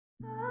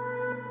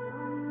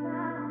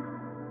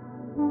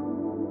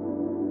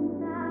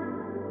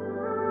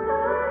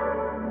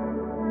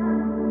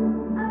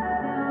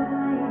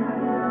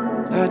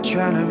Not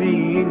tryna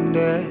be in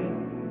there,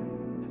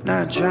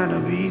 not tryna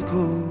be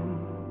cool,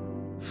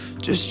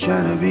 just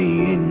tryna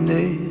be in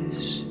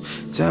this.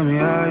 Tell me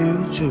how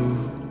you do.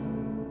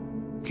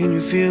 Can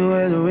you feel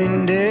where the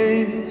wind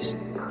is?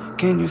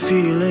 Can you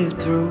feel it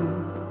through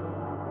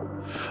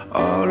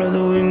all of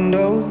the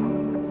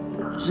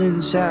windows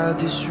inside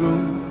this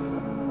room?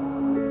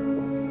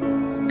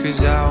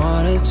 'Cause I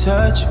wanna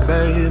touch you,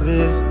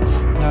 baby,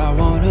 and I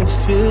wanna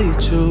feel you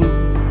too.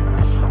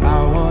 I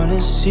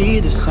wanna see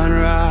the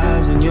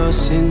sunrise and your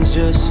sins,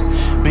 just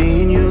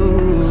me and you.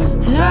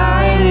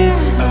 Light it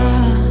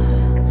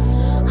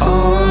up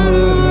on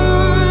the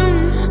run.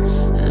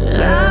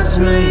 Let's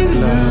make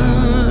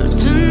love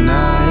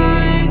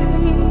tonight.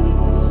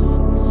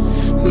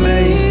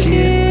 Make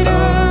it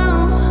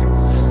up,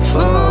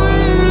 fall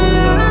in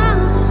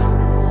love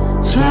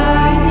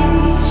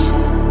twice.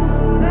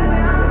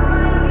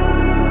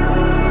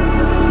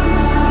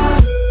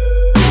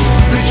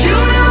 But you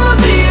never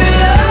be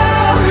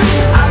alone.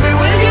 I'll be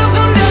with you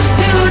from dusk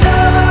till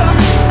dawn.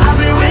 I'll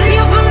be with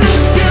you from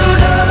dusk till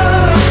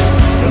dawn.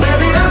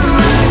 Baby, I'm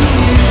right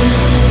here.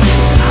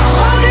 I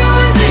want you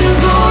when things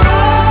go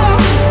wrong.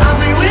 I'll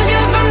be with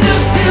you from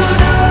dusk till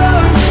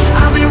dawn.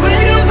 I'll be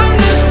with you from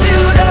dusk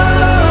till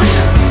dawn.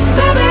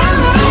 Baby, I'm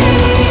right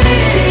here.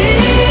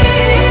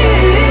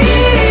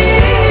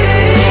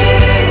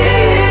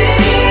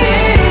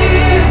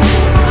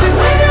 I'll be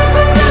with you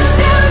from dusk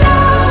till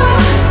dawn.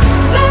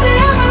 Baby,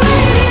 I'm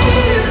right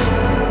here.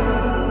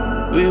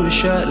 We were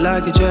shut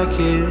like a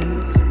jacket,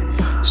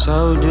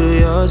 so do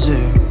yours.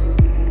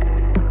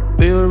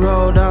 We would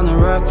roll down the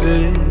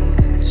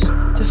rapids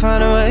to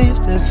find a wave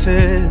that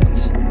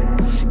fits.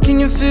 Can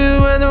you feel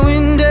where the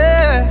wind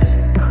is?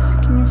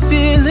 Can you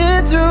feel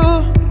it through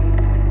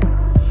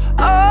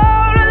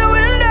all of the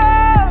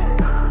windows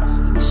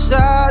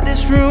inside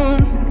this room?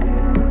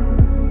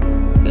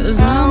 'Cause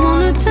I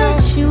wanna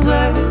touch you,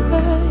 baby.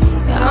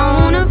 I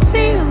wanna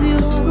feel you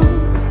too.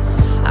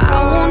 I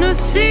wanna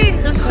see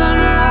the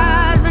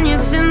sunrise and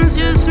your sins,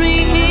 just me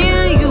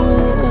and you.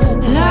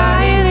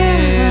 Light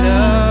it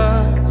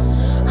up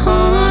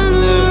on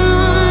the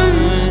run.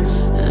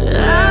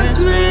 Let's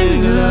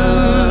make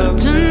love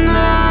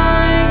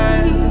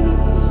tonight.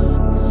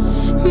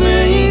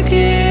 Make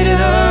it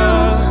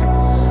up,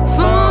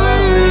 fall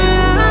in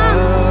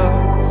love,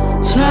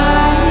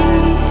 try.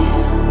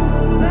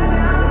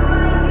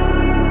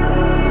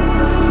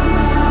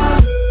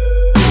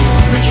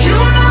 But you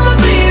never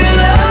be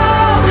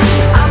alone.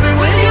 I'll be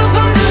with you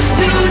from dusk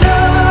till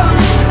dawn.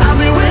 I'll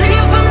be with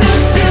you from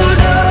dusk till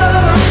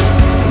dawn.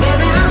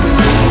 Baby, I'm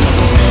right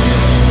here.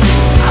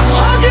 I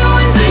want you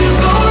when things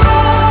go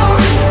wrong.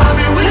 I'll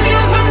be with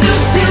you from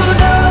dusk till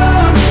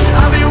dawn.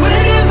 I'll be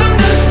with you from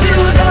dusk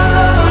till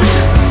dawn.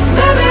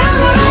 Baby, I'm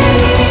right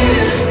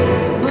here.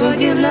 Go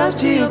give love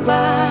to your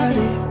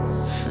body.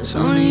 It's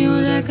only you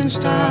that can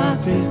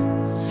stop it.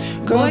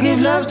 Go give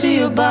love to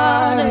your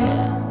body.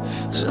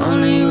 It's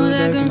only you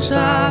that can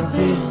stop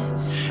it.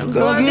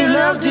 Go give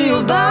love to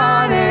your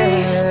body.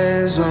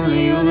 It's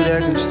only you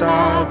that can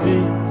stop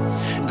it.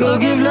 Go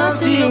give love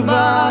to your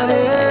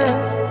body.